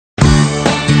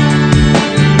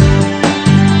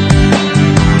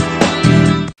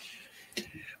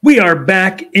We are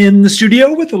back in the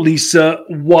studio with Elisa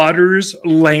Waters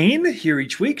Lane here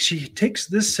each week. She takes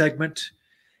this segment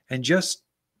and just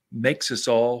makes us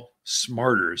all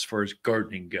smarter as far as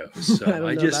gardening goes. So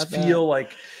I just feel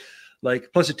like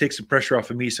plus it takes some pressure off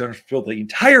of me, so I don't feel the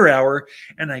entire hour,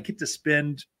 and I get to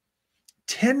spend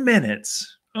 10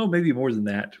 minutes, maybe more than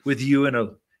that, with you in a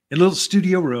little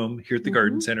studio room here at the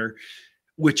Garden Center,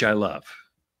 which I love.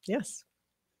 Yes.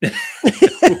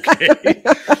 Okay.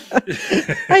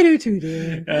 I do too,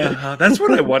 dear. That's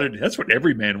what I wanted. That's what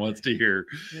every man wants to hear.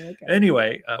 Okay.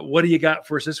 Anyway, what do you got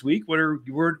for us this week? What are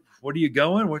you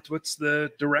going? What's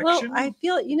the direction? Well, I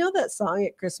feel that song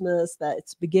at Christmas that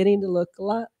it's beginning to look a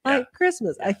lot like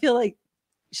Christmas. Yeah. I feel like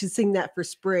you should sing that for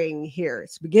spring here.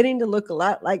 It's beginning to look a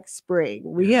lot like spring.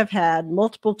 We have had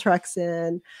multiple trucks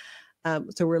in.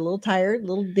 So we're a little tired, a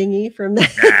little dingy from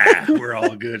that. We're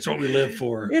all good. It's what we live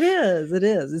for. It is.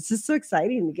 It's just so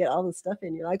exciting to get all the stuff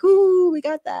in. You're like, ooh, we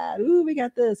got that. Ooh, we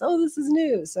got this. Oh, this is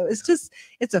new. So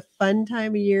it's a fun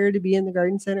time of year to be in the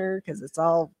garden center because it's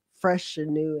all fresh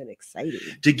and new and exciting.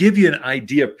 To give you an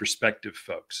idea of perspective,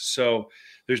 folks. So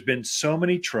there's been so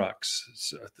many trucks.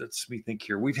 So let's me think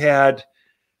here. We've had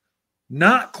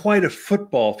not quite a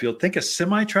football field. Think a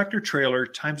semi-tractor trailer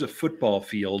times a football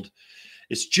field.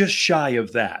 It's just shy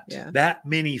of that, that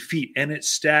many feet. And it's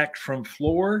stacked from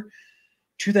floor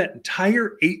to that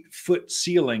entire 8-foot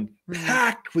ceiling,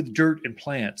 packed with dirt and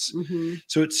plants. Mm-hmm.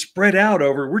 So it's spread out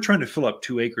over, we're trying to fill up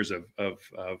 2 acres of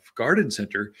garden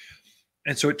center.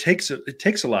 And so it takes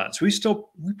a lot. So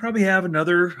we probably have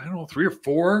another, 3 or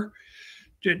 4.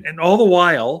 And all the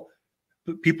while,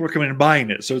 people are coming and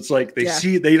buying it. So it's like they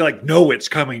see, they know it's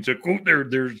coming. So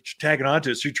they're tagging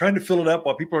onto it. So you're trying to fill it up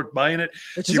while people are buying it.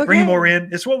 So you bring more in.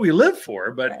 It's what we live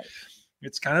for, but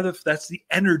it's kind of that's the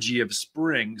energy of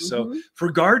spring. So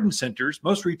for garden centers,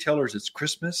 most retailers, it's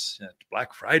Christmas,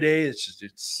 Black Friday.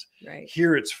 It's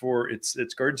here. It's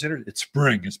garden center. It's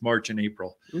spring. It's March and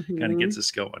April. Kind of gets us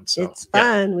going. So it's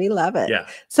fun. We love it. Yeah.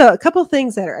 So a couple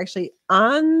things that are actually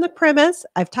on the premise.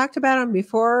 I've talked about them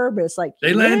before, but it's like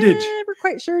they landed. Never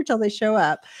quite sure until they show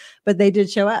up, but they did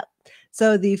show up.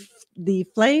 So the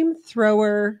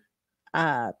flamethrower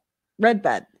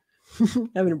redbud.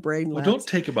 Having a brain lapse. Well, don't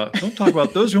talk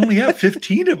about those. We only have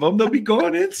 15 of them. They'll be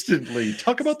gone instantly.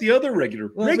 Talk about the other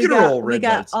regular old red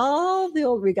buds.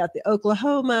 We got the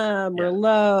Oklahoma,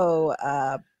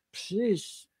 Merlot,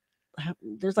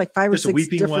 there's like 5 or 6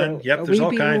 weeping different. One. Yep, there's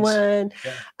all kinds. One.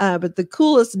 Yeah. But the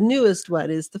coolest, newest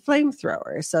one is the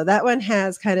flamethrower. So that one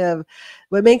has kind of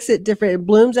what makes it different. It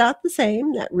blooms out the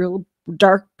same, that real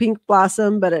dark pink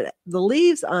blossom, but the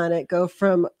leaves on it go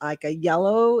from like a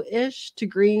yellowish to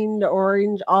green to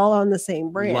orange, all on the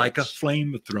same branch. Like a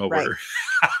flamethrower. Right.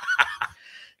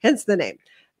 Hence the name.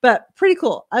 But pretty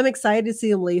cool. I'm excited to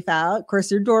see them leaf out. Of course,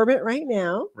 they're dormant right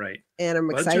now. Right. And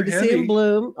I'm excited to see them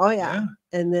bloom. Oh, yeah.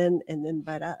 And then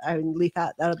bud out. Leaf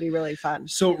out. That'll be really fun.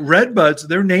 So red buds,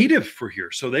 they're native for here.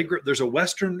 So there's a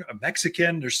Western, a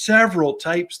Mexican. There's several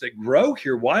types that grow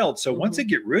here wild. So once they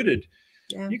get rooted,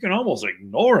 you can almost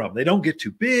ignore them. They don't get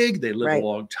too big. They live a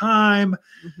long time.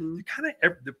 They kind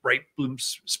of the bright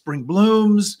blooms, spring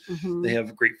blooms. They have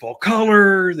a great fall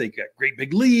color. They got great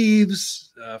big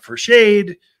leaves for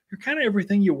shade. They're kind of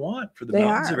everything you want for the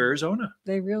mountains of Arizona.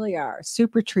 They really are.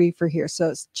 Super tree for here.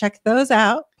 So check those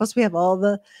out. Plus we have all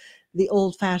the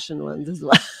old-fashioned ones as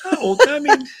well.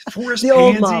 Forest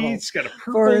pansy. It's got a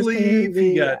purple leaf.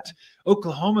 You got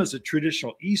Oklahoma is a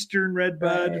traditional Eastern red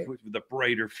bud with a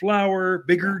brighter flower,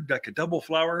 bigger, like a double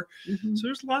flower. So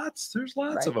there's lots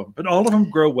of them, but all of them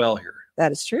grow well here.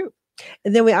 That is true.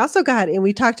 And then we also got, and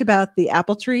we talked about the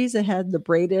apple trees that had the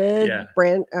braided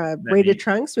braided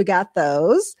trunks. We got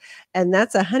those, and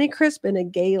that's a Honeycrisp and a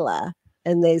Gala.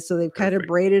 And they've kind of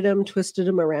braided them, twisted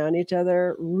them around each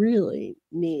other. Really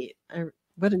neat.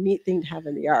 What a neat thing to have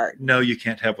in the yard. No, you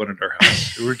can't have one in our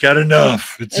house. We've got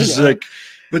enough. It's just like,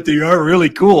 but they are really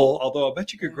cool. Although I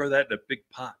bet you could grow that in a big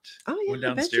pot. Oh, yeah. One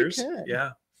downstairs. I bet you could.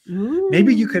 Yeah. Ooh.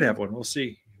 Maybe you could have one. We'll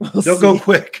see. They'll go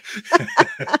quick.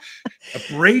 A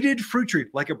braided fruit tree,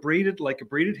 like a braided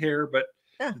hair, but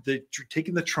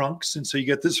taking the trunks. And so you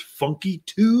get this funky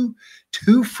two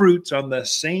fruits on the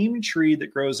same tree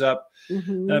that grows up.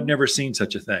 I've never seen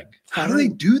such a thing. How do they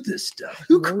do this stuff?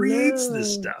 Who creates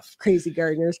this stuff? Crazy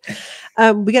gardeners.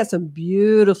 We got some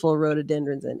beautiful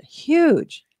rhododendrons and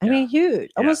huge. I mean,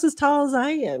 huge, almost as tall as I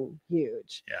am.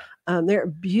 Huge. Yeah. They're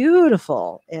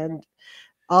beautiful and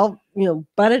all,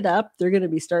 budded up. They're going to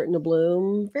be starting to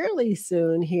bloom fairly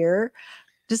soon here.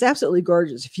 Just absolutely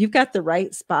gorgeous. If you've got the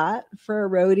right spot for a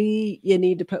rhodie, you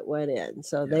need to put one in.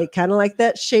 So they kind of like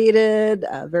that shaded,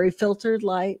 very filtered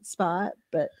light spot,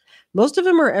 but most of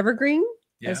them are evergreen.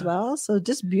 as well. So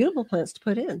just beautiful plants to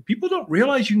put in. People don't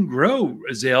realize you can grow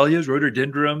azaleas,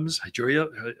 rhododendrons,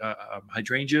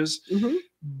 hydrangeas,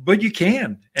 but you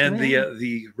can. And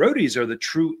the rhodies are the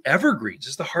true evergreens.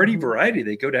 It's the hardy variety.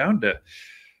 They go down to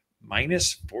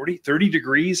minus 40, 30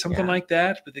 degrees, something like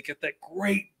that. But they get that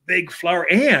great big flower.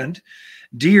 And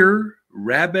deer,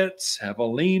 rabbits,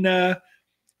 javelina,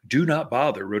 do not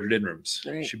bother rhododendrons.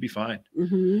 Right. Should be fine.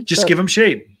 Just give them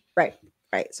shade. Right.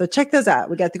 So check those out.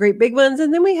 We got the great big ones,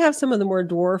 and then we have some of the more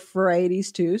dwarf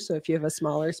varieties too. So if you have a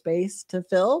smaller space to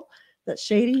fill that's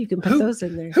shady, you can put those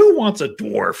in there. Who wants a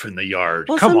dwarf in the yard?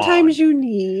 Well, sometimes you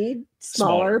need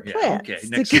smaller plants. Okay,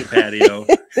 next to the patio.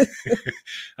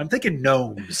 I'm thinking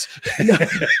gnomes. No,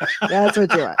 that's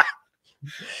what you want.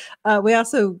 We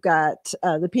also got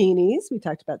the peonies. We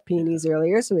talked about peonies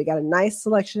earlier. So we got a nice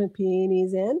selection of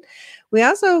peonies in. We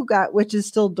also got, which is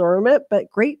still dormant, but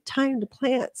great time to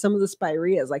plant some of the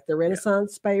spireas, like the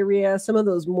Renaissance spirea. Some of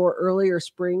those more earlier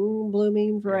spring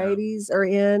blooming varieties are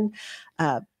in.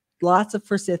 Lots of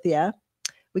forsythia.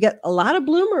 We got a lot of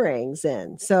bloomerangs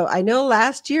in. So I know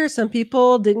last year some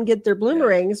people didn't get their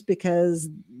bloomerangs because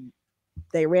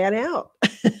they ran out.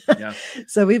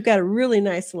 So we've got a really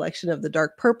nice selection of the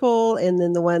dark purple, and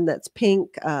then the one that's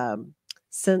pink,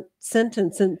 Scent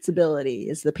and Sensibility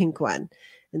is the pink one,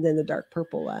 and then the dark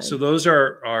purple one. So those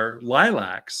are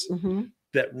lilacs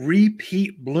that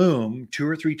repeat bloom 2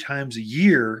 or 3 times a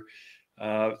year.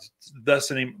 Thus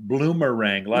the name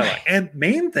bloomerang lilac. And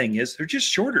main thing is they're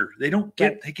just shorter. They don't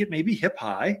get, they get maybe hip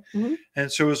high.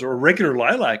 And so as a regular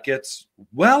lilac gets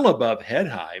well above head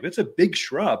high, if it's a big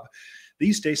shrub,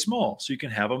 these stay small. So you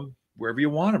can have them wherever you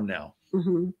want them now.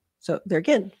 So there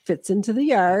again, fits into the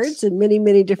yards in many,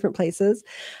 many different places.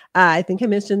 I think I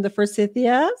mentioned the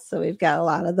forsythia. So we've got a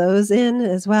lot of those in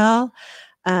as well.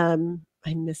 I'm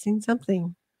missing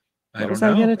something. What was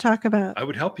I going to talk about? I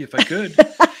would help you if I could.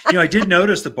 I did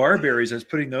notice the barberries. I was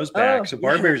putting those back. So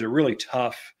barberries are really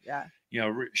tough.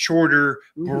 Shorter,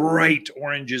 bright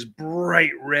oranges,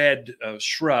 bright red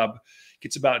shrub.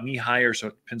 Gets about knee higher, so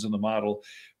it depends on the model.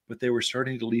 But they were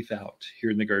starting to leaf out here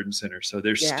in the garden center. So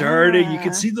they're starting. You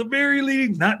can see the very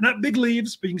leaves, not big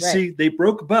leaves, but you can see they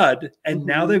broke bud, and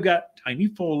now they've got tiny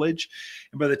foliage.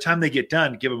 And by the time they get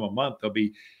done, give them a month, they'll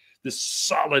be this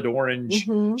solid orange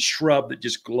shrub that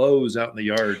just glows out in the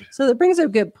yard. So that brings up a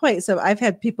good point. So I've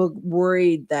had people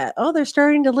worried that, they're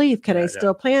starting to leaf. Can I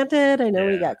still plant it? I know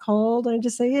we got cold. I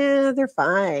just say, they're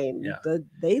fine.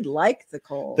 They like the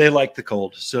cold. They like the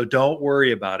cold. So don't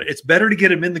worry about it. It's better to get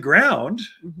them in the ground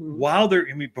while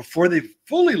before they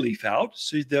fully leaf out.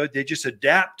 So they just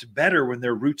adapt better when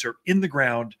their roots are in the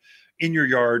ground, in your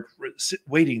yard,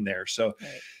 waiting there. So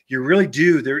you really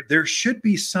do. There should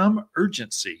be some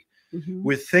urgency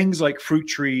with things like fruit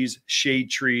trees, shade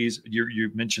trees. You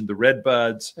mentioned the red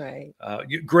buds,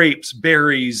 grapes,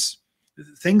 berries,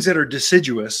 things that are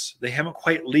deciduous. They haven't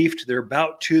quite leafed. They're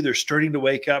about to. They're starting to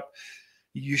wake up.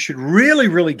 You should really,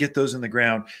 really get those in the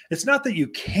ground. It's not that you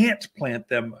can't plant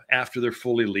them after they're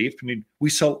fully leafed. I mean, we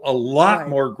sell a lot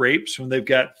more grapes when they've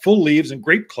got full leaves and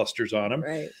grape clusters on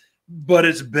them. But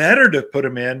it's better to put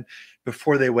them in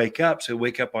before they wake up. So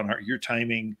wake up on your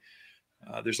timing.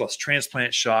 There's less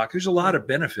transplant shock. There's a lot of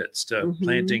benefits to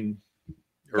planting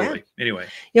early. Anyway.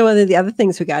 One of the other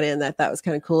things we got in that I thought was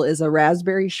kind of cool is a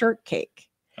raspberry shortcake.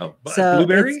 Oh, so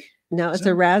blueberry? It's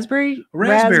a raspberry.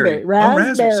 Raspberry.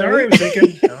 Sorry, I was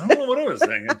thinking. I don't know what I was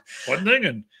thinking. Wasn't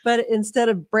thinking. But instead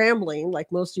of brambling,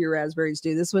 like most of your raspberries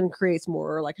do, this one creates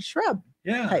more like a shrub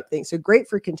type thing. So great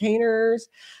for containers.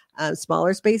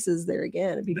 Smaller spaces there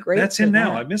again. It'd be great. That's in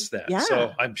now. I missed that.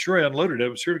 So I'm sure I unloaded it.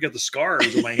 I'm sure I got the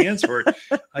scars on my hands for it.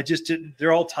 I just didn't.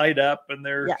 They're all tied up and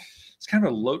it's kind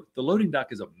of the loading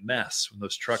dock is a mess when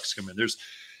those trucks come in. There's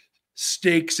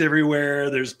stakes everywhere.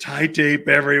 There's tie tape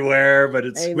everywhere. But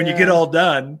when you get all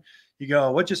done, you go,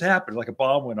 what just happened? Like a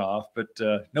bomb went off. But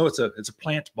no, it's a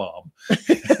plant bomb.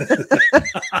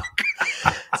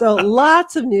 So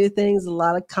lots of new things, a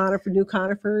lot of new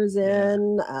conifers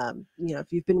in.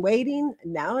 If you've been waiting,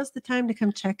 now is the time to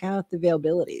come check out the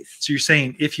availabilities. So you're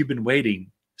saying if you've been waiting,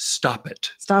 stop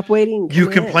it. Stop waiting. You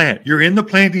can plant. You're in the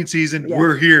planting season.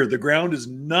 We're here. The ground is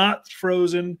not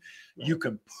frozen. You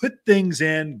can put things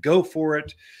in. Go for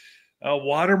it.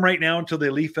 Water them right now until they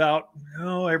leaf out.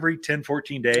 Every 10,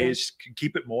 14 days.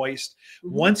 Keep it moist.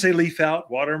 Once they leaf out,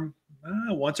 water them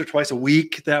once or twice a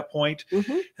week at that point,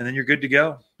 and then you're good to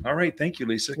go. All right. Thank you,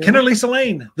 Lisa. Ken and Lisa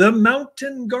Lane, the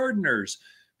Mountain Gardeners.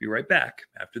 Be right back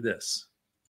after this.